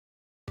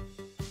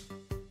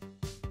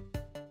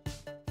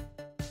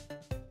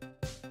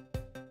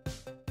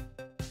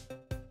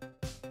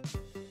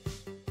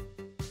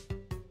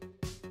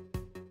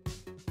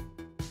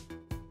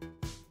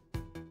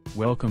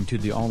Welcome to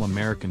the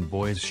All-American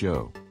Boys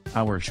Show.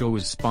 Our show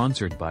is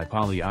sponsored by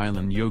Poly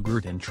Island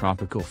Yogurt and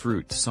Tropical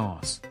Fruit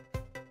Sauce.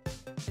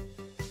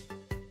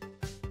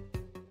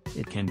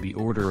 It can be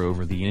ordered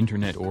over the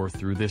internet or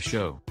through this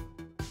show.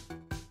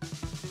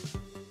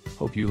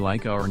 Hope you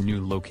like our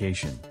new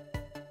location.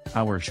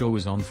 Our show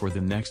is on for the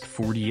next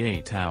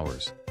 48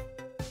 hours.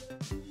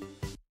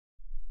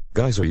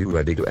 Guys, are you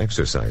ready to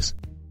exercise?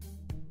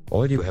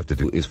 All you have to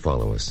do is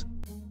follow us.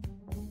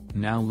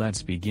 Now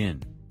let's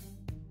begin.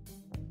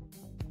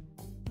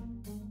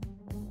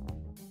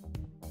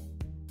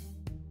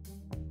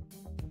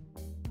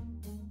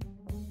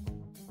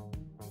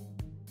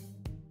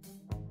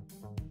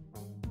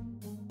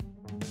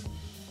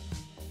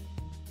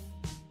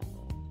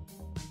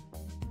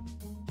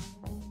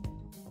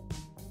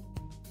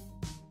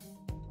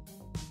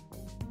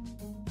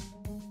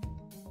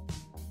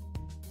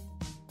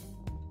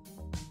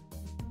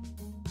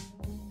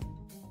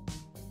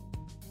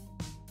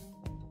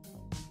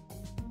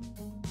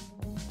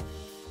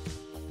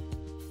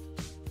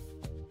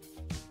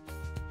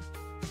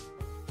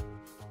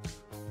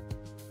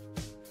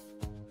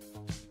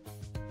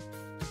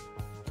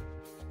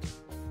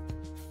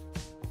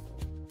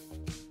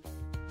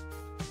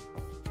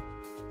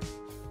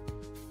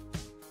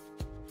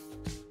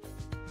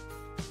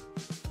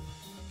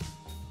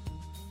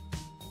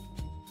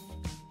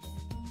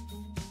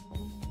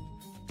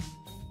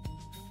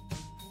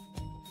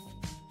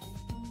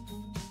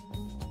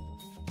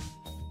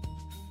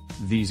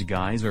 These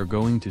guys are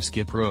going to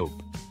skip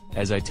rope,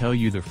 as I tell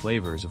you the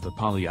flavors of the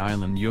Poly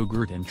Island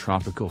Yogurt and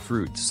Tropical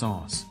Fruit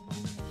Sauce.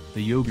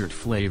 The yogurt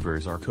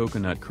flavors are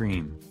coconut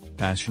cream,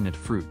 passionate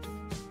fruit,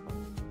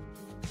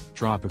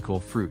 tropical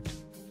fruit,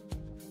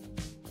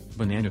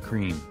 banana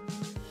cream,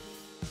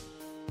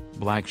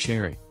 black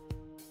cherry,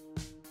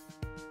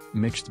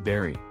 mixed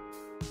berry,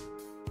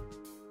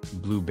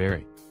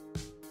 blueberry,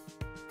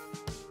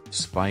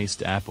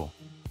 spiced apple,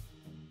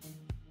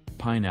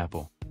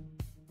 pineapple,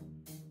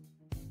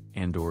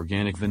 and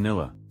organic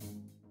vanilla.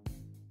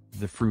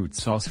 The fruit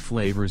sauce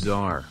flavors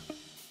are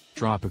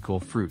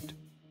tropical fruit,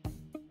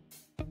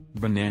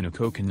 banana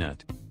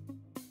coconut,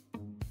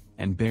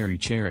 and berry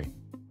cherry.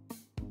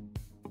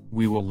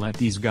 We will let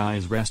these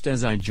guys rest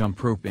as I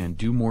jump rope and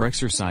do more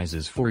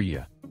exercises for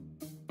you.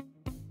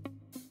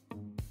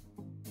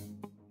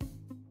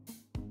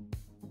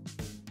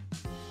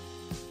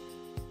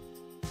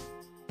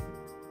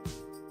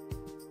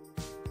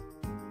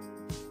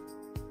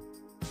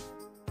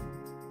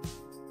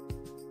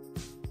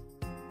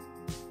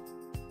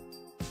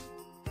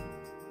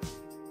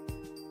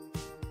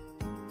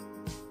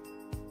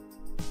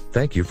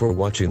 Thank you for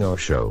watching our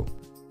show.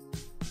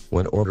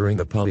 When ordering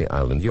the Poly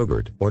Island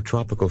Yogurt or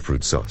Tropical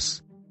Fruit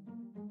Sauce,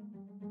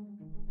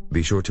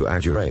 be sure to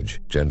add your age,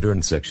 gender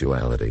and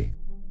sexuality.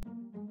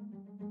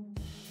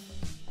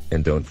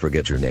 And don't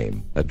forget your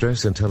name,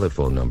 address and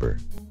telephone number.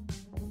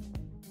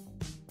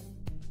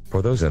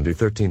 For those under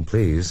 13,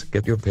 please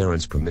get your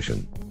parents'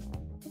 permission.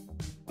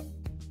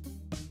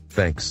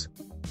 Thanks.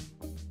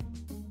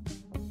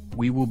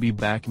 We will be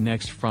back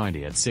next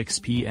Friday at 6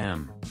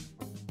 p.m.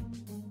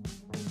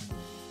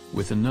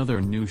 with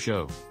another new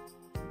show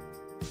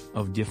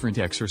of different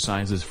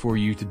exercises for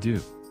you to do.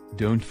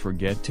 Don't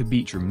forget to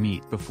beat your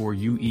meat before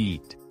you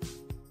eat.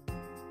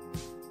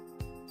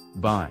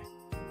 Bye.